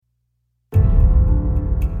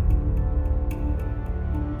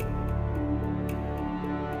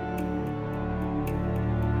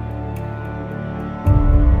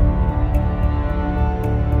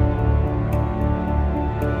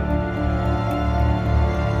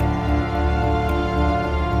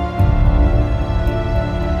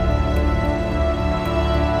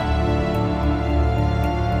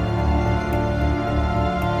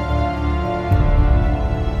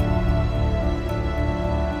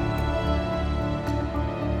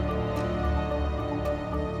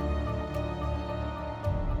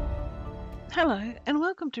Hello, and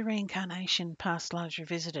welcome to Reincarnation Past Lives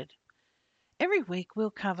Revisited. Every week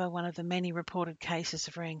we'll cover one of the many reported cases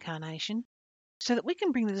of reincarnation so that we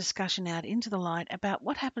can bring the discussion out into the light about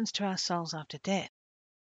what happens to our souls after death.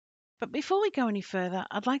 But before we go any further,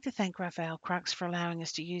 I'd like to thank Raphael Crux for allowing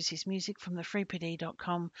us to use his music from the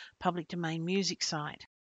freepd.com public domain music site.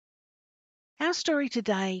 Our story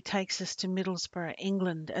today takes us to Middlesbrough,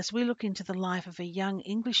 England, as we look into the life of a young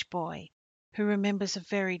English boy who remembers a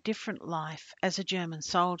very different life as a German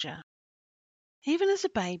soldier. Even as a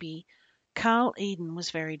baby, Carl Eden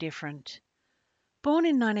was very different. Born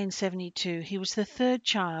in 1972, he was the third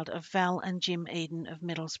child of Val and Jim Eden of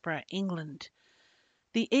Middlesbrough, England.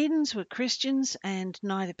 The Edens were Christians and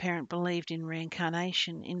neither parent believed in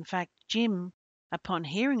reincarnation. In fact, Jim, upon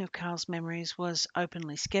hearing of Carl's memories, was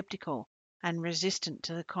openly skeptical and resistant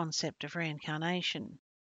to the concept of reincarnation.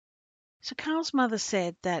 So Carl's mother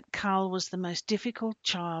said that Carl was the most difficult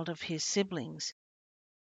child of his siblings.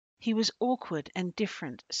 He was awkward and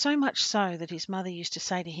different, so much so that his mother used to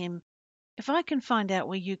say to him, "If I can find out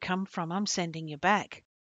where you come from, I'm sending you back,"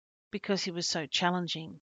 because he was so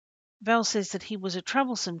challenging. Val says that he was a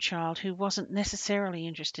troublesome child who wasn't necessarily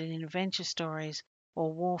interested in adventure stories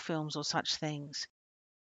or war films or such things.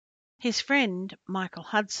 His friend, Michael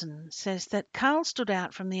Hudson, says that Carl stood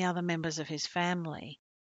out from the other members of his family.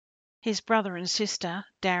 His brother and sister,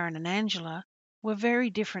 Darren and Angela, were very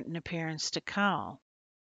different in appearance to Carl.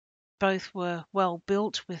 Both were well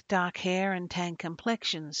built with dark hair and tan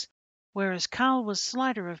complexions, whereas Carl was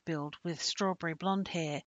slighter of build with strawberry blonde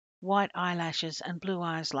hair, white eyelashes, and blue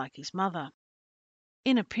eyes like his mother.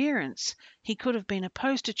 In appearance, he could have been a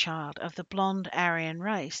poster child of the blonde Aryan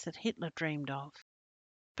race that Hitler dreamed of.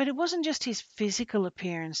 But it wasn't just his physical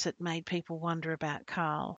appearance that made people wonder about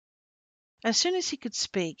Carl. As soon as he could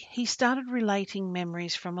speak, he started relating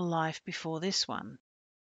memories from a life before this one.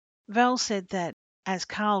 Val said that as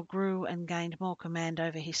Carl grew and gained more command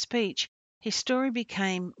over his speech, his story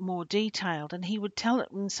became more detailed, and he would tell it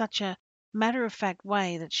in such a matter-of-fact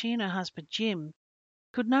way that she and her husband Jim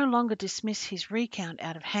could no longer dismiss his recount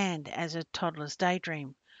out of hand as a toddler's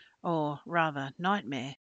daydream, or rather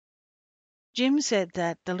nightmare. Jim said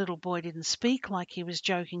that the little boy didn't speak like he was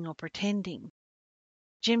joking or pretending.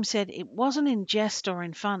 Jim said it wasn't in jest or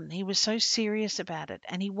in fun. He was so serious about it,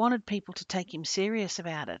 and he wanted people to take him serious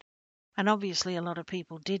about it. And obviously a lot of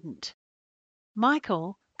people didn't.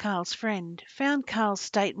 Michael, Carl's friend, found Carl's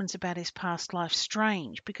statements about his past life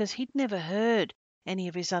strange because he'd never heard any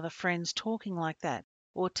of his other friends talking like that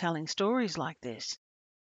or telling stories like this.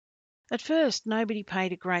 At first, nobody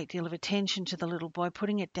paid a great deal of attention to the little boy,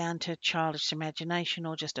 putting it down to childish imagination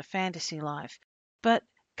or just a fantasy life. But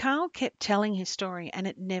Carl kept telling his story and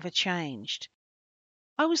it never changed.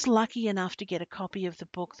 I was lucky enough to get a copy of the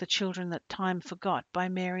book The Children That Time Forgot by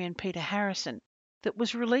Mary and Peter Harrison that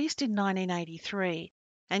was released in 1983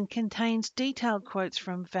 and contains detailed quotes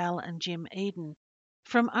from Val and Jim Eden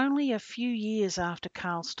from only a few years after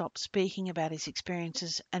Carl stopped speaking about his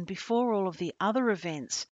experiences and before all of the other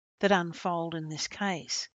events that unfold in this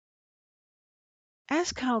case.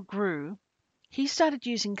 As Carl grew, he started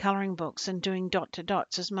using colouring books and doing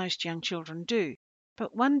dot-to-dots as most young children do.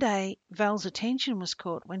 But one day, Val's attention was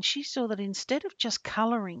caught when she saw that instead of just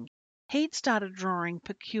colouring, he'd started drawing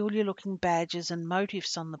peculiar-looking badges and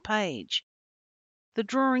motifs on the page. The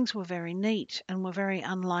drawings were very neat and were very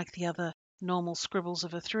unlike the other normal scribbles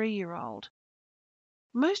of a 3-year-old.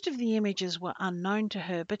 Most of the images were unknown to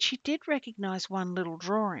her, but she did recognise one little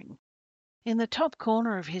drawing. In the top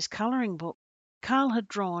corner of his colouring book, Carl had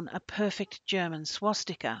drawn a perfect German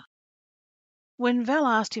swastika. When Val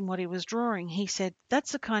asked him what he was drawing, he said,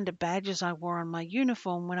 "That's the kind of badges I wore on my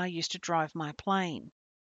uniform when I used to drive my plane."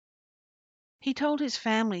 He told his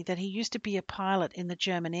family that he used to be a pilot in the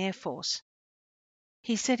German Air Force.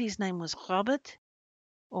 He said his name was Robert,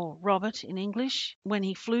 or Robert in English, when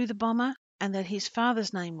he flew the bomber, and that his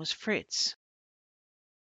father's name was Fritz.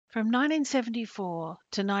 From 1974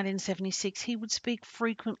 to 1976, he would speak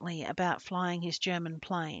frequently about flying his German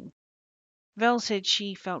plane. Val said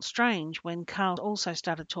she felt strange when Carl also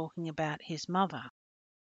started talking about his mother.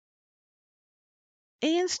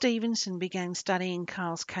 Ian Stevenson began studying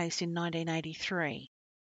Carl's case in 1983.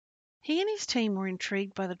 He and his team were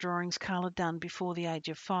intrigued by the drawings Carl had done before the age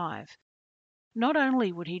of 5. Not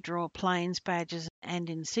only would he draw planes, badges, and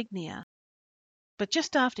insignia, but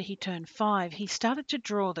just after he turned 5, he started to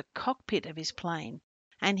draw the cockpit of his plane,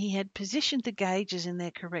 and he had positioned the gauges in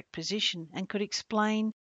their correct position and could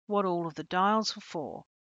explain what all of the dials were for.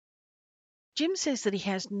 Jim says that he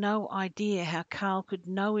has no idea how Carl could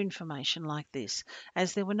know information like this,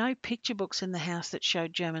 as there were no picture books in the house that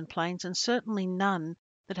showed German planes and certainly none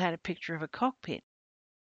that had a picture of a cockpit.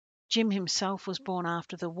 Jim himself was born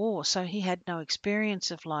after the war, so he had no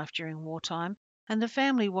experience of life during wartime, and the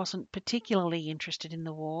family wasn't particularly interested in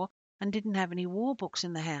the war and didn't have any war books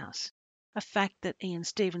in the house, a fact that Ian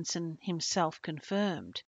Stevenson himself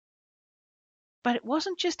confirmed. But it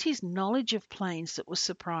wasn't just his knowledge of planes that was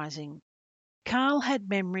surprising. Carl had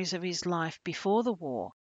memories of his life before the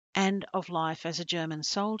war and of life as a German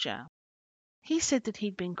soldier. He said that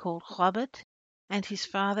he'd been called Robert, and his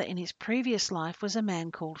father in his previous life was a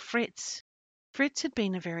man called Fritz. Fritz had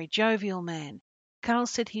been a very jovial man. Carl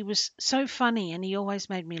said he was so funny and he always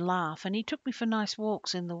made me laugh, and he took me for nice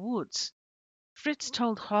walks in the woods. Fritz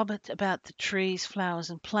told Robert about the trees, flowers,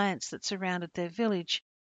 and plants that surrounded their village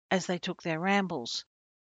as they took their rambles.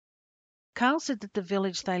 Carl said that the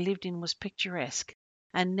village they lived in was picturesque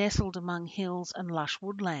and nestled among hills and lush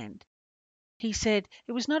woodland. He said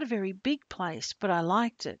it was not a very big place, but I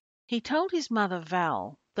liked it. He told his mother,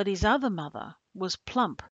 Val, that his other mother was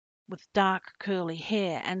plump, with dark curly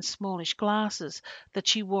hair and smallish glasses that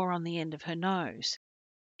she wore on the end of her nose.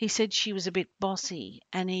 He said she was a bit bossy,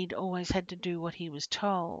 and he'd always had to do what he was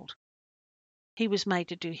told. He was made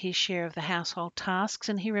to do his share of the household tasks,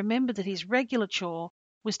 and he remembered that his regular chore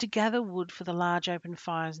was to gather wood for the large open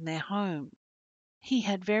fires in their home. He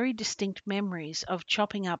had very distinct memories of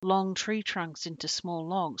chopping up long tree trunks into small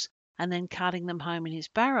logs and then carting them home in his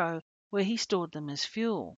barrow, where he stored them as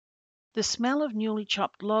fuel. The smell of newly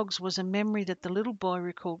chopped logs was a memory that the little boy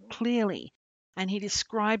recalled clearly, and he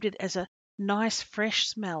described it as a nice fresh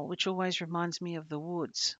smell which always reminds me of the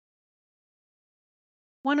woods.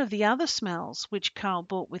 One of the other smells which Carl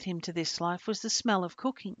brought with him to this life was the smell of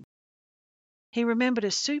cooking. He remembered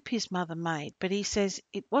a soup his mother made, but he says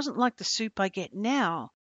it wasn't like the soup I get now.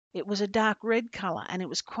 It was a dark red colour and it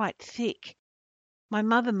was quite thick. My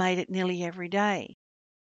mother made it nearly every day.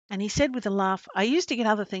 And he said with a laugh, I used to get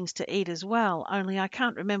other things to eat as well, only I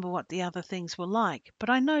can't remember what the other things were like, but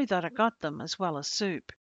I know that I got them as well as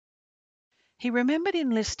soup. He remembered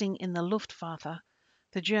enlisting in the Luftwaffe,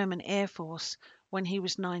 the German Air Force, when he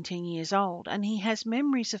was 19 years old, and he has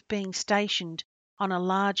memories of being stationed on a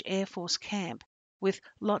large Air Force camp with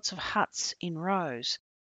lots of huts in rows.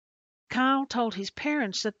 Carl told his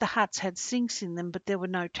parents that the huts had sinks in them, but there were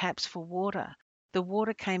no taps for water. The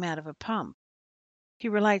water came out of a pump. He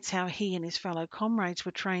relates how he and his fellow comrades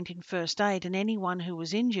were trained in first aid, and anyone who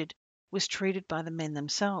was injured was treated by the men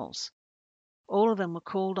themselves. All of them were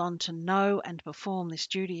called on to know and perform this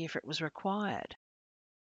duty if it was required.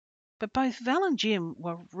 But both Val and Jim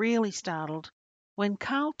were really startled when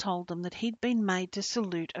Carl told them that he'd been made to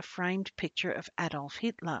salute a framed picture of Adolf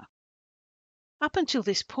Hitler. Up until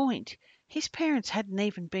this point, his parents hadn't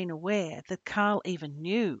even been aware that Carl even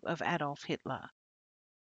knew of Adolf Hitler.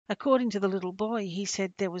 According to the little boy, he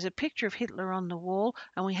said there was a picture of Hitler on the wall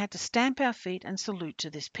and we had to stamp our feet and salute to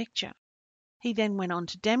this picture. He then went on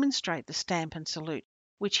to demonstrate the stamp and salute,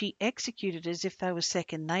 which he executed as if they were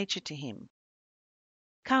second nature to him.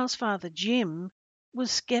 Carl's father, Jim,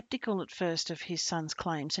 was sceptical at first of his son's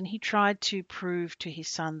claims, and he tried to prove to his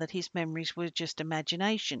son that his memories were just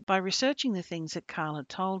imagination by researching the things that Carl had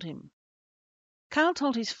told him. Carl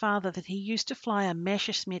told his father that he used to fly a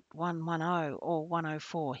Messerschmitt 110 or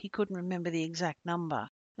 104. He couldn't remember the exact number.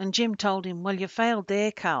 And Jim told him, well, you failed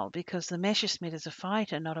there, Carl, because the Messerschmitt is a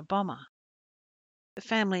fighter, not a bomber. The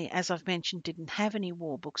family, as I've mentioned, didn't have any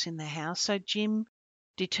war books in their house, so Jim,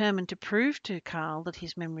 determined to prove to Carl that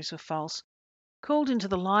his memories were false, called into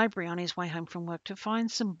the library on his way home from work to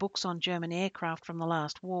find some books on German aircraft from the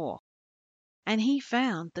last war. And he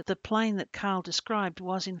found that the plane that Carl described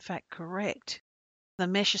was in fact correct. The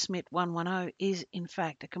Messerschmitt 110 is in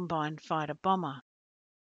fact a combined fighter-bomber.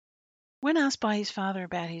 When asked by his father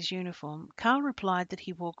about his uniform, Carl replied that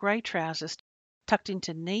he wore grey trousers tucked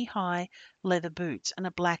into knee-high leather boots and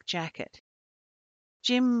a black jacket.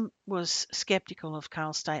 Jim was sceptical of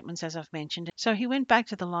Carl's statements, as I've mentioned, so he went back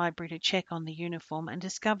to the library to check on the uniform and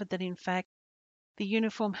discovered that, in fact, the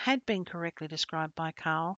uniform had been correctly described by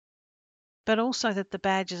Carl, but also that the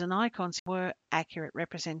badges and icons were accurate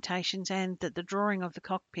representations and that the drawing of the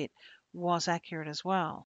cockpit was accurate as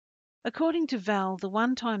well. According to Val, the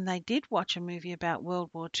one time they did watch a movie about World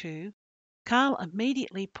War II, Carl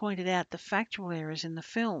immediately pointed out the factual errors in the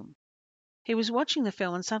film. He was watching the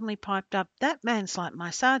film and suddenly piped up, "That man's like my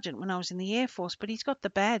sergeant when I was in the Air Force, but he's got the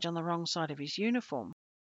badge on the wrong side of his uniform."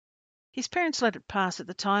 His parents let it pass at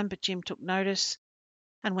the time, but Jim took notice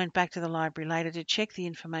and went back to the library later to check the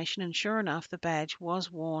information, and sure enough, the badge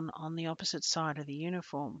was worn on the opposite side of the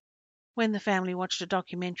uniform. When the family watched a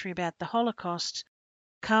documentary about the Holocaust,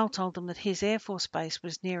 Carl told them that his Air Force base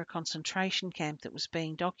was near a concentration camp that was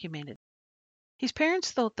being documented. His parents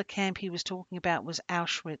thought the camp he was talking about was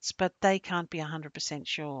Auschwitz, but they can't be 100%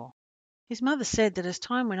 sure. His mother said that as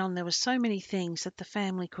time went on, there were so many things that the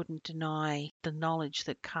family couldn't deny the knowledge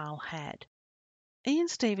that Carl had. Ian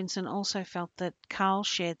Stevenson also felt that Carl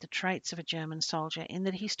shared the traits of a German soldier in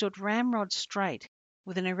that he stood ramrod straight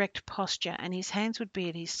with an erect posture and his hands would be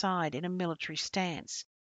at his side in a military stance.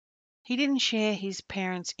 He didn't share his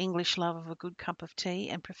parents' English love of a good cup of tea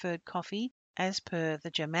and preferred coffee as per the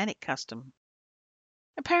Germanic custom.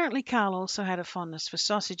 Apparently, Carl also had a fondness for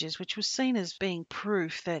sausages, which was seen as being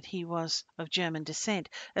proof that he was of German descent,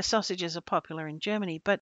 as sausages are popular in Germany,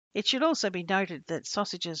 but it should also be noted that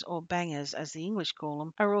sausages, or bangers as the English call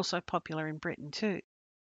them, are also popular in Britain too.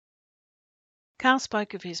 Carl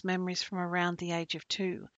spoke of his memories from around the age of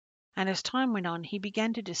 2, and as time went on, he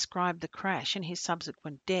began to describe the crash and his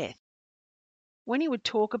subsequent death. When he would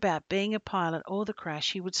talk about being a pilot or the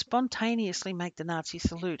crash, he would spontaneously make the Nazi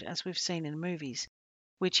salute, as we've seen in movies,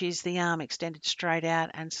 which is the arm extended straight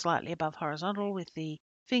out and slightly above horizontal with the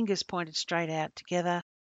fingers pointed straight out together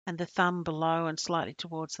and the thumb below and slightly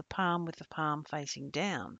towards the palm with the palm facing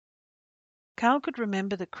down. Carl could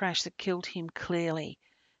remember the crash that killed him clearly,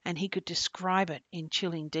 and he could describe it in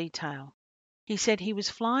chilling detail. He said he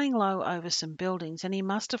was flying low over some buildings and he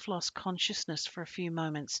must have lost consciousness for a few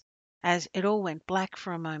moments, as it all went black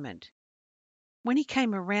for a moment. When he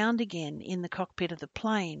came around again in the cockpit of the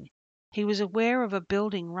plane, he was aware of a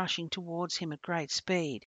building rushing towards him at great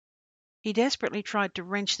speed. He desperately tried to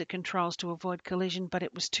wrench the controls to avoid collision, but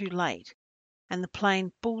it was too late, and the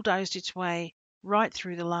plane bulldozed its way right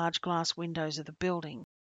through the large glass windows of the building.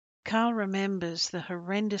 Carl remembers the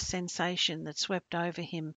horrendous sensation that swept over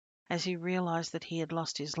him as he realized that he had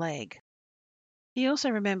lost his leg. He also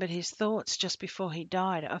remembered his thoughts just before he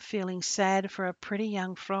died of feeling sad for a pretty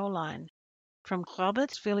young Fräulein from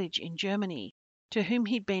Robert's village in Germany, to whom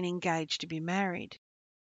he'd been engaged to be married.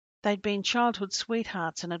 They'd been childhood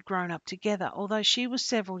sweethearts and had grown up together, although she was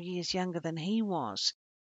several years younger than he was.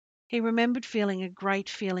 He remembered feeling a great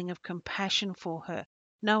feeling of compassion for her,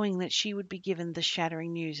 knowing that she would be given the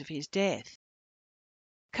shattering news of his death.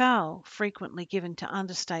 Carl, frequently given to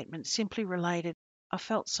understatement, simply related, "I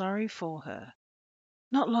felt sorry for her."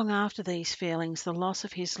 Not long after these feelings, the loss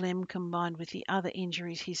of his limb combined with the other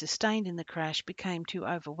injuries he sustained in the crash became too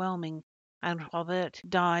overwhelming, and Robert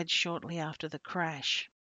died shortly after the crash.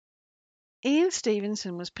 Ian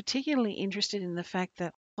Stevenson was particularly interested in the fact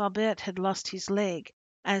that Robert had lost his leg,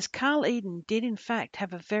 as Carl Eden did in fact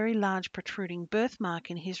have a very large protruding birthmark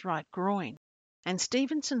in his right groin, and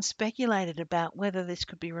Stevenson speculated about whether this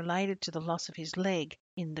could be related to the loss of his leg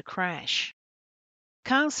in the crash.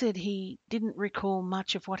 Carl said he didn't recall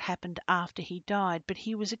much of what happened after he died, but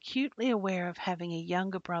he was acutely aware of having a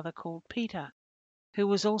younger brother called Peter, who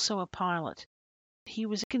was also a pilot. He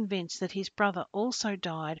was convinced that his brother also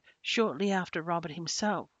died shortly after Robert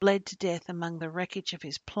himself bled to death among the wreckage of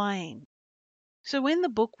his plane. So when the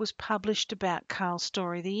book was published about Carl's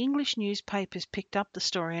story, the English newspapers picked up the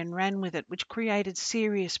story and ran with it, which created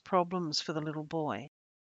serious problems for the little boy.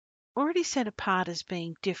 Already set apart as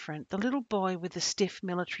being different, the little boy with the stiff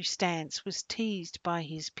military stance was teased by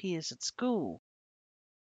his peers at school.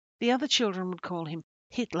 The other children would call him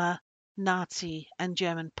Hitler, Nazi, and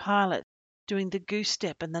German pilot, doing the goose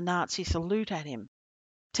step and the Nazi salute at him,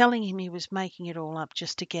 telling him he was making it all up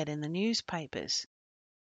just to get in the newspapers.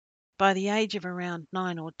 By the age of around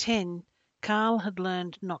 9 or 10, Carl had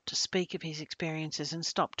learned not to speak of his experiences and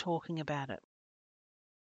stopped talking about it.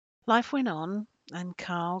 Life went on, and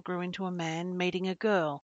Carl grew into a man, meeting a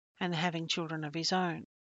girl and having children of his own.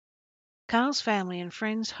 Carl's family and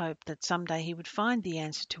friends hoped that someday he would find the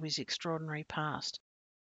answer to his extraordinary past,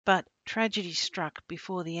 but tragedy struck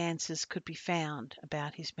before the answers could be found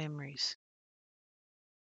about his memories.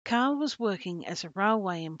 Carl was working as a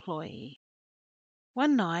railway employee.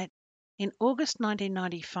 One night, in August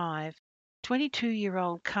 1995,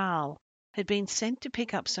 22-year-old Carl had been sent to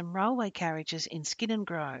pick up some railway carriages in Skinnon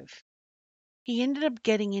Grove. He ended up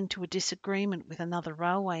getting into a disagreement with another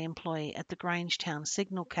railway employee at the Grangetown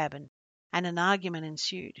signal cabin, and an argument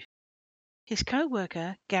ensued. His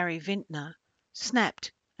co-worker, Gary Vintner,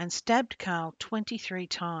 snapped and stabbed Carl 23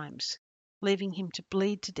 times, leaving him to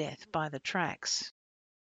bleed to death by the tracks.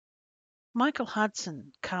 Michael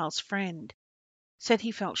Hudson, Carl's friend, said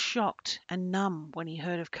he felt shocked and numb when he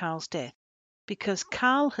heard of Carl's death, because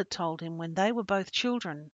Carl had told him when they were both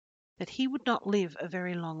children that he would not live a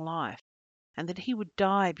very long life, and that he would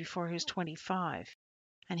die before he was 25,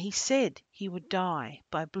 and he said he would die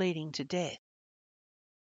by bleeding to death.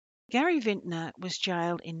 Gary Vintner was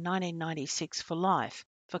jailed in 1996 for life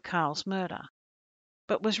for Carl's murder.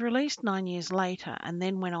 but was released 9 years later and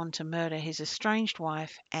then went on to murder his estranged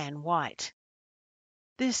wife, Anne White.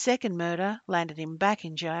 This second murder landed him back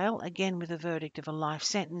in jail, again with a verdict of a life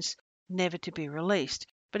sentence, never to be released,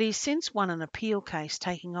 but he's since won an appeal case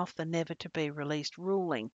taking off the never to be released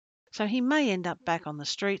ruling, so he may end up back on the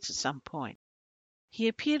streets at some point. He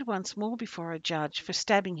appeared once more before a judge for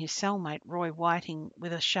stabbing his cellmate Roy Whiting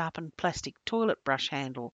with a sharpened plastic toilet brush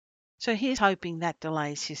handle, so he's hoping that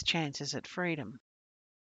delays his chances at freedom.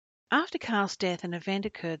 After Karl's death, an event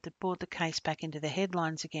occurred that brought the case back into the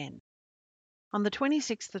headlines again. On the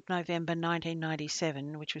 26th of November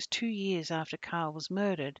 1997, which was 2 years after Karl was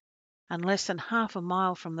murdered, and less than half a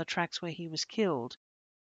mile from the tracks where he was killed,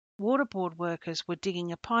 waterboard workers were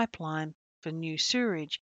digging a pipeline for new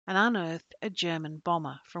sewerage and unearthed a German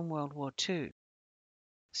bomber from World War II.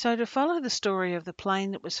 So to follow the story of the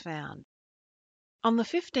plane that was found, on the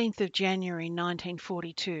 15th of January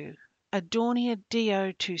 1942, a Dornier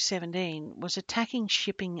DO-217 was attacking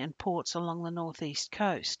shipping and ports along the northeast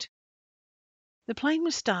coast. The plane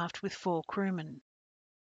was staffed with 4 crewmen: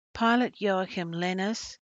 pilot Joachim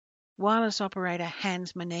Lenners, wireless operator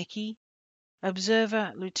Hans Manecki,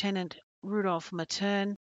 observer Lieutenant Rudolf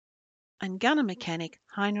Matern, and gunner mechanic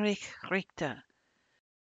Heinrich Richter.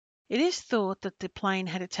 It is thought that the plane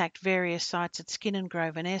had attacked various sites at Skinnon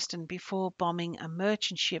Grove and Eston before bombing a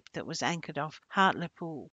merchant ship that was anchored off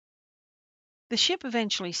Hartlepool. The ship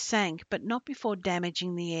eventually sank, but not before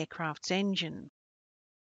damaging the aircraft's engine.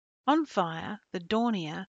 On fire, the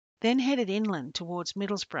Dornier then headed inland towards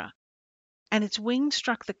Middlesbrough, and its wing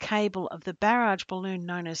struck the cable of the barrage balloon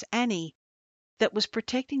known as Annie that was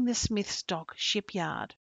protecting the Smithstock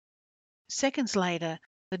shipyard. Seconds later,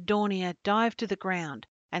 the Dornier dived to the ground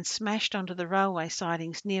and smashed onto the railway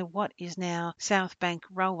sidings near what is now South Bank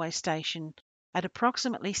Railway Station at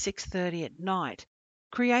approximately 6:30 at night,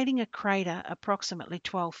 creating a crater approximately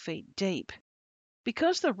 12 feet deep.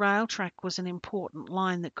 Because the rail track was an important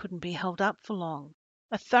line that couldn't be held up for long,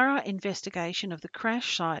 a thorough investigation of the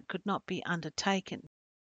crash site could not be undertaken.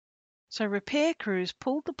 So repair crews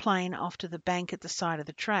pulled the plane off to the bank at the side of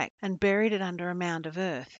the track and buried it under a mound of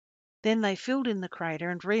earth. Then they filled in the crater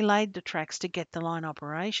and relaid the tracks to get the line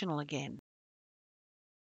operational again.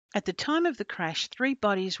 At the time of the crash, 3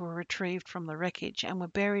 bodies were retrieved from the wreckage and were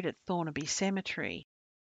buried at Thornaby Cemetery.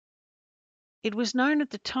 It was known at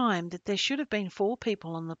the time that there should have been 4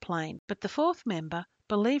 people on the plane, but the 4th member,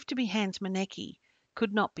 believed to be Hans Manecki,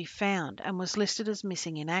 could not be found and was listed as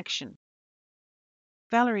missing in action.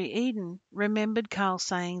 Valerie Eden remembered Karl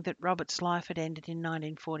saying that Robert's life had ended in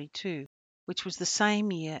 1942, which was the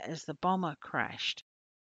same year as the bomber crashed.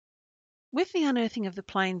 With the unearthing of the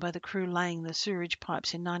plane by the crew laying the sewerage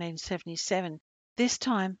pipes in 1977, this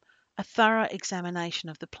time a thorough examination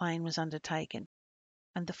of the plane was undertaken,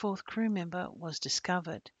 and the 4th crew member was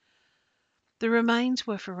discovered. The remains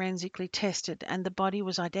were forensically tested, and the body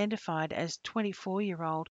was identified as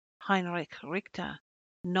 24-year-old Heinrich Richter,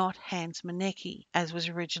 not Hans Manecki, as was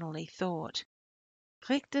originally thought.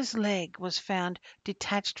 Richter's leg was found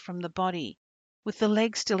detached from the body, with the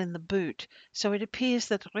leg still in the boot, so it appears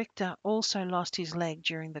that Richter also lost his leg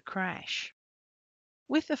during the crash.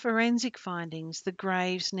 With the forensic findings, the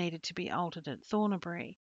graves needed to be altered at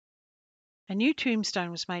Thornaby. A new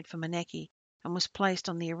tombstone was made for Manecki and was placed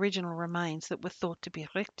on the original remains that were thought to be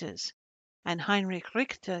Richter's, and Heinrich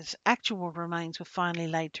Richter's actual remains were finally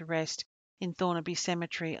laid to rest in Thornaby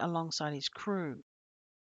Cemetery alongside his crew.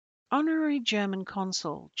 Honorary German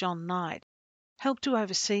Consul John Knight helped to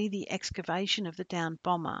oversee the excavation of the downed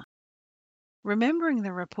bomber. Remembering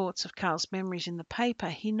the reports of Karl's memories in the paper,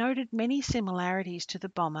 he noted many similarities to the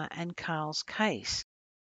bomber and Karl's case.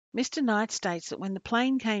 Mr. Knight states that when the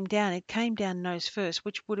plane came down, it came down nose first,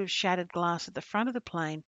 which would have shattered glass at the front of the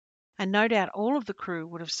plane, and no doubt all of the crew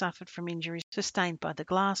would have suffered from injuries sustained by the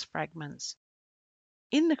glass fragments.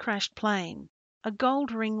 In the crashed plane, a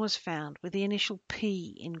gold ring was found with the initial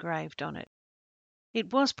P engraved on it.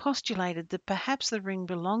 It was postulated that perhaps the ring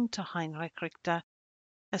belonged to Heinrich Richter,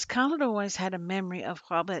 as Karl had always had a memory of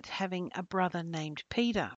Robert having a brother named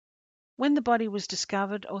Peter. When the body was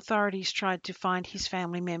discovered, authorities tried to find his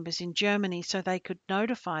family members in Germany so they could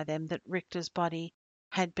notify them that Richter's body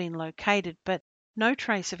had been located, but no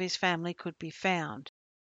trace of his family could be found.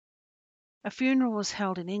 A funeral was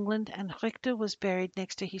held in England, and Richter was buried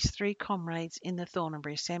next to his 3 comrades in the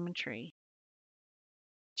Thornaby Cemetery.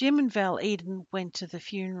 Jim and Val Eden went to the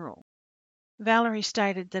funeral. Valerie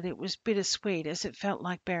stated that it was bittersweet as it felt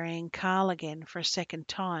like burying Karl again for a second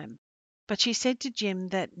time, but she said to Jim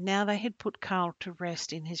that now they had put Karl to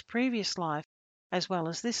rest in his previous life as well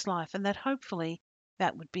as this life, and that hopefully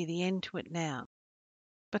that would be the end to it now.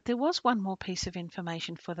 But there was one more piece of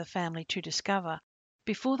information for the family to discover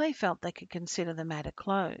before they felt they could consider the matter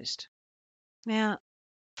closed. Now,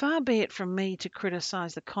 far be it from me to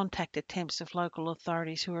criticise the contact attempts of local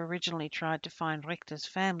authorities who originally tried to find Richter's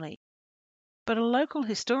family, but a local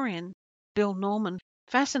historian, Bill Norman,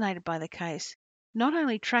 fascinated by the case, not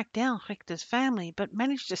only tracked down Richter's family but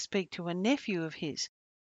managed to speak to a nephew of his.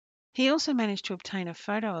 He also managed to obtain a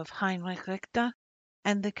photo of Heinrich Richter,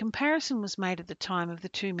 and the comparison was made at the time of the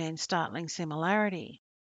two men's startling similarity.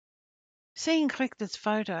 Seeing Richter's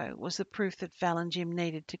photo was the proof that Val and Jim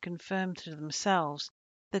needed to confirm to themselves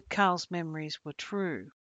that Carl's memories were true.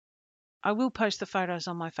 I will post the photos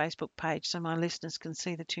on my Facebook page so my listeners can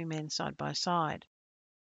see the two men side by side.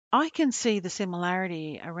 I can see the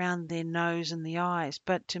similarity around their nose and the eyes,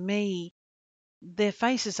 but to me, their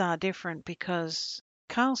faces are different because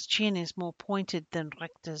Carl's chin is more pointed than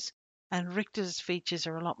Richter's, and Richter's features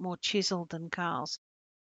are a lot more chiseled than Carl's.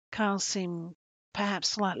 Carl's seem perhaps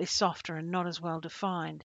slightly softer and not as well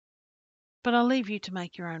defined. But I'll leave you to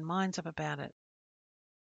make your own minds up about it.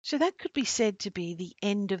 So that could be said to be the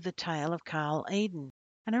end of the tale of Carl Eden.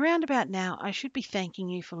 And around about now, I should be thanking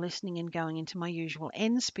you for listening and going into my usual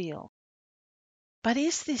end spiel. But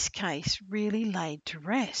is this case really laid to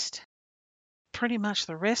rest? Pretty much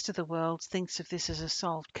the rest of the world thinks of this as a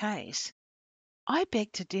solved case. I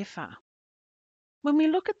beg to differ. When we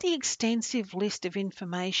look at the extensive list of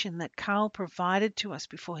information that Carl provided to us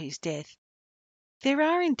before his death, there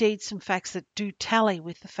are indeed some facts that do tally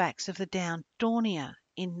with the facts of the downed Dornier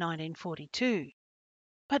in 1942.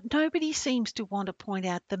 But nobody seems to want to point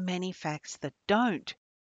out the many facts that don't.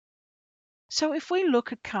 So if we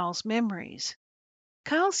look at Carl's memories,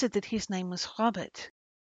 Carl said that his name was Robert.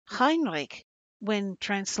 Heinrich, when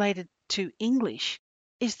translated to English,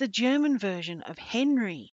 is the German version of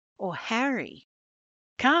Henry or Harry.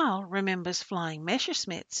 Carl remembers flying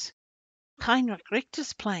Messerschmitts. Heinrich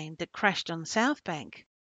Richter's plane that crashed on South Bank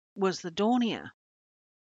was the Dornier.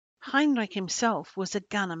 Heinrich himself was a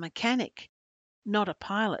gunner mechanic, not a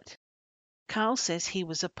pilot. Carl says he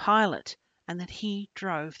was a pilot and that he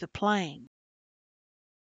drove the plane.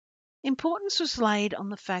 Importance was laid on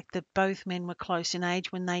the fact that both men were close in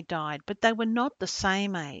age when they died, but they were not the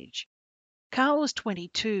same age. Carl was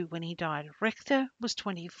 22 when he died. Richter was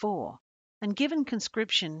 24, and given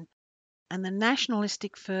conscription and the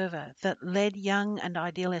nationalistic fervour that led young and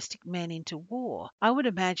idealistic men into war, I would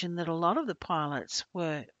imagine that a lot of the pilots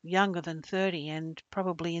were younger than 30 and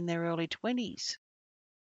probably in their early 20s.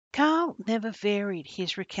 Carl never varied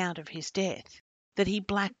his recount of his death, that he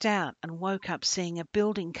blacked out and woke up seeing a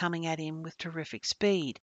building coming at him with terrific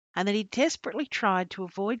speed, and that he desperately tried to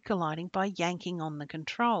avoid colliding by yanking on the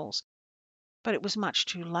controls. But it was much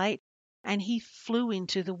too late, and he flew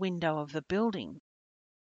into the window of the building.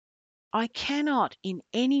 I cannot in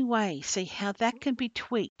any way see how that can be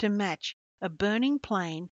tweaked to match a burning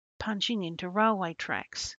plane punching into railway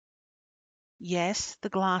tracks. Yes, the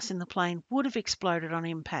glass in the plane would have exploded on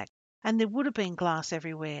impact, and there would have been glass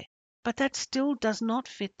everywhere, but that still does not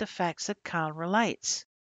fit the facts that Carl relates.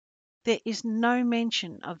 There is no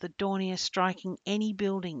mention of the Dornier striking any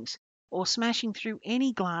buildings or smashing through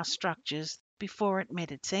any glass structures before it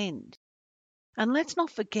met its end. And let's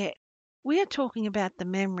not forget, we are talking about the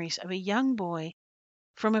memories of a young boy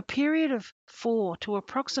from a period of 4 to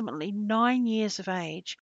approximately 9 years of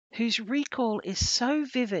age, whose recall is so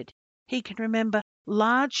vivid he can remember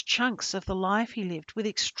large chunks of the life he lived with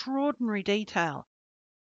extraordinary detail,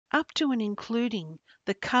 up to and including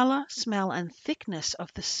the colour, smell and thickness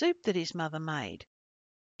of the soup that his mother made.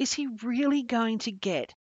 Is he really going to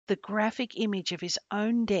get the graphic image of his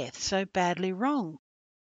own death so badly wrong?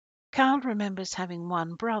 Carl remembers having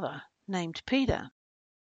one brother named Peter.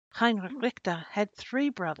 Heinrich Richter had 3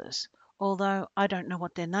 brothers, although I don't know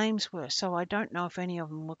what their names were, so I don't know if any of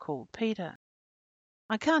them were called Peter.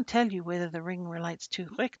 I can't tell you whether the ring relates to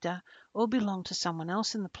Richter or belonged to someone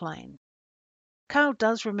else in the plane. Carl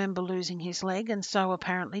does remember losing his leg, and so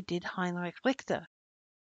apparently did Heinrich Richter.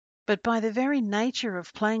 But by the very nature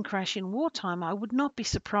of plane crash in wartime, I would not be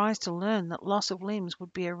surprised to learn that loss of limbs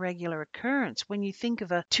would be a regular occurrence when you think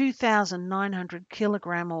of a 2,900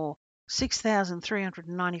 kilogram or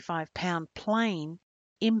 6,395 pound plane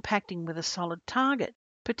impacting with a solid target,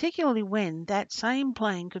 particularly when that same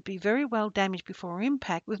plane could be very well damaged before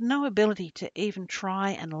impact with no ability to even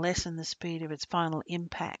try and lessen the speed of its final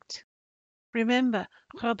impact. Remember,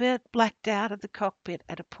 Robert blacked out of the cockpit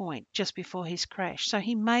at a point just before his crash, so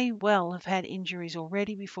he may well have had injuries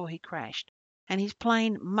already before he crashed, and his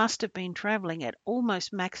plane must have been travelling at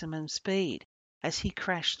almost maximum speed as he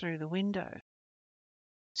crashed through the window.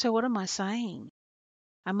 So what am I saying?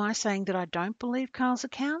 Am I saying that I don't believe Carl's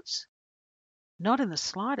accounts? Not in the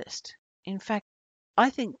slightest. In fact, I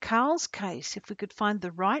think Carl's case, if we could find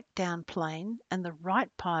the right downplane and the right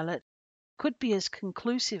pilot, could be as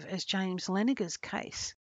conclusive as James Leniger's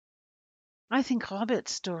case. I think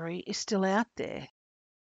Robert's story is still out there.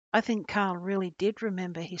 I think Carl really did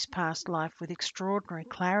remember his past life with extraordinary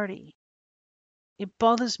clarity. It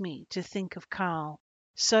bothers me to think of Carl,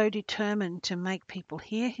 so determined to make people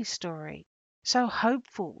hear his story, so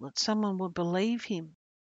hopeful that someone would believe him,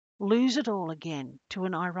 lose it all again to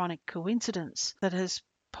an ironic coincidence that has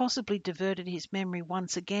possibly diverted his memory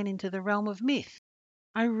once again into the realm of myth.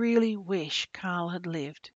 I really wish Carl had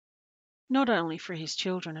lived, not only for his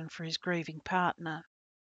children and for his grieving partner,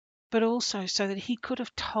 but also so that he could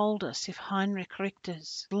have told us if Heinrich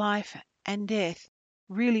Richter's life and death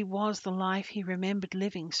really was the life he remembered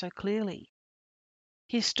living so clearly.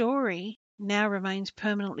 His story now remains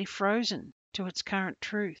permanently frozen to its current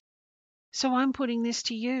truth. So I'm putting this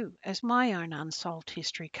to you as my own unsolved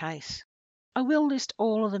history case. I will list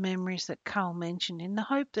all of the memories that Carl mentioned in the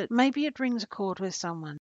hope that maybe it rings a chord with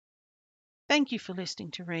someone. Thank you for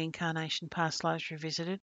listening to Reincarnation Past Lives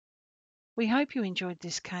Revisited. We hope you enjoyed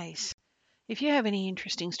this case. If you have any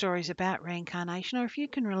interesting stories about reincarnation, or if you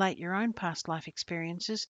can relate your own past life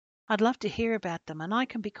experiences, I'd love to hear about them, and I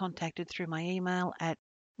can be contacted through my email at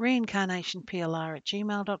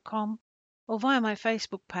reincarnationplr@gmail.com or via my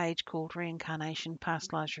Facebook page called Reincarnation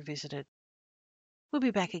Past Lives Revisited. We'll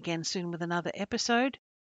be back again soon with another episode,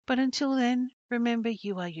 but until then, remember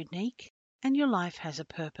you are unique and your life has a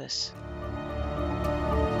purpose.